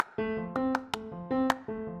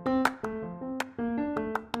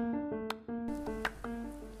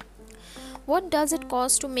What does it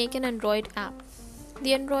cost to make an Android app?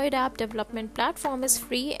 The Android app development platform is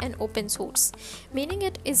free and open source, meaning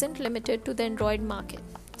it isn't limited to the Android market.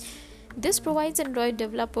 This provides Android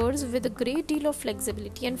developers with a great deal of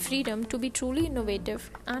flexibility and freedom to be truly innovative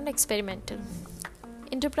and experimental.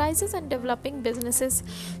 Enterprises and developing businesses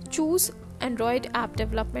choose Android app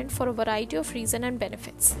development for a variety of reasons and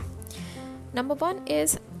benefits. Number one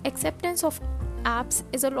is acceptance of apps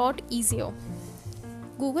is a lot easier.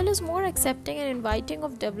 Google is more accepting and inviting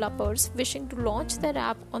of developers wishing to launch their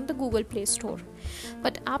app on the Google Play Store,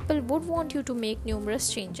 but Apple would want you to make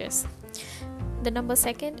numerous changes. The number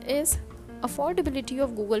second is affordability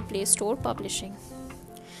of Google Play Store publishing.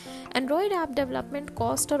 Android app development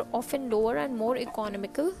costs are often lower and more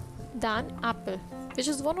economical than Apple, which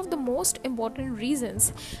is one of the most important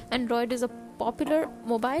reasons Android is a popular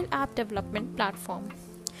mobile app development platform.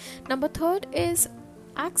 Number third is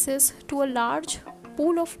access to a large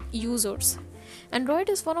pool of users. Android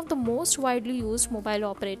is one of the most widely used mobile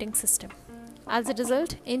operating systems. As a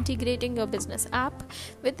result, integrating your business app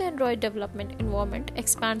with the Android development environment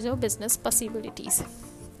expands your business possibilities.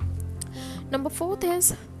 Number fourth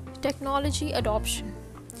is technology adoption.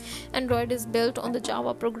 Android is built on the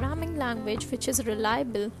Java programming language, which is a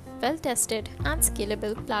reliable, well-tested, and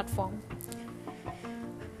scalable platform.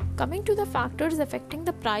 Coming to the factors affecting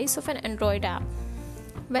the price of an Android app.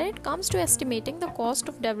 When it comes to estimating the cost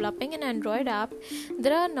of developing an Android app,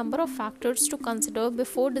 there are a number of factors to consider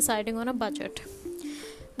before deciding on a budget.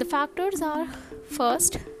 The factors are: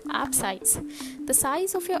 first, app size. The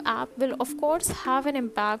size of your app will of course have an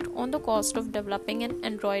impact on the cost of developing an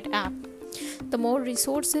Android app. The more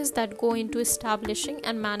resources that go into establishing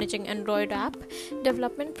and managing Android app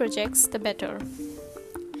development projects, the better.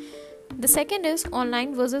 The second is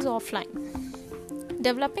online versus offline.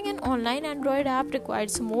 Developing an online Android app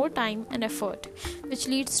requires more time and effort, which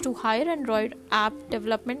leads to higher Android app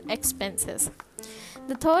development expenses.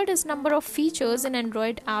 The third is number of features in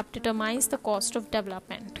Android app determines the cost of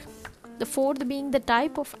development. The fourth being the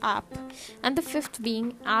type of app, and the fifth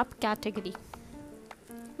being app category.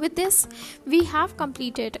 With this, we have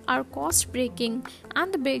completed our cost breaking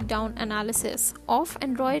and the breakdown analysis of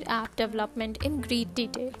Android app development in great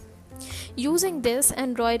detail. Using this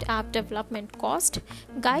Android app development cost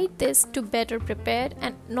guide this to better prepared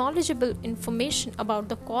and knowledgeable information about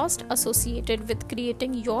the cost associated with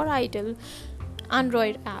creating your ideal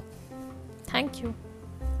Android app. Thank you.